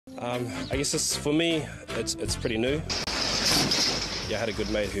I guess for me, it's pretty new. Yeah, I had a good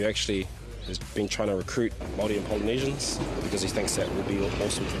mate who actually has been trying to recruit Māori and Polynesians because he thinks that will be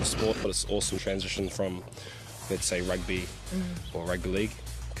awesome for the sport, but it's awesome transition from, let's say, rugby or rugby league,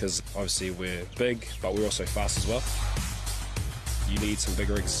 because obviously we're big, but we're also fast as well. You need some big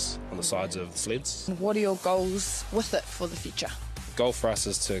rigs on the sides of the sleds. What are your goals with it for the future? The goal for us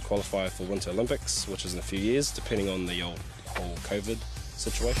is to qualify for Winter Olympics, which is in a few years, depending on the whole COVID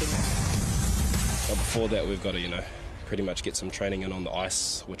situation. But before that, we've got to, pretty much get some training in on the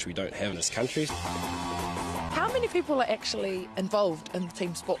ice, which we don't have in this country. How many people are actually involved in the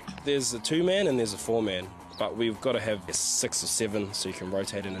team sport? There's a 2-man and there's a 4-man, but we've got to have 6 or 7 so you can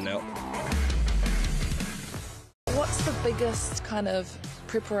rotate in and out. What's the biggest kind of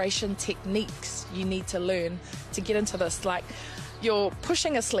preparation techniques you need to learn to get into this? Like, you're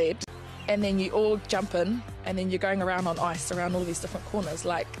pushing a sled and then you all jump in and then you're going around on ice around all these different corners.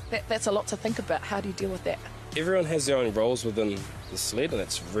 Like, that's a lot to think about. How do you deal with that? Everyone has their own roles within the sled, and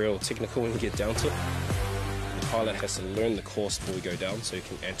it's real technical when you get down to it. The pilot has to learn the course before we go down so he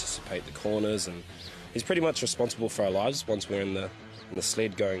can anticipate the corners, and he's pretty much responsible for our lives once we're in the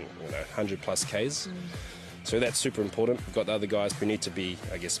sled going 100 plus Ks. So that's super important. We've got the other guys who need to be,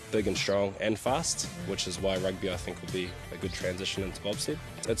 I guess, big and strong and fast, which is why rugby, I think, will be a good transition into bobsled.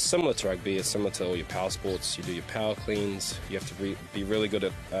 It's similar to rugby, it's similar to all your power sports. You do your power cleans, you have to be really good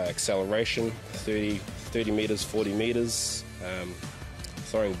at acceleration, 30 metres, 40 metres,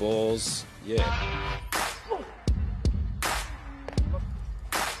 throwing balls, yeah.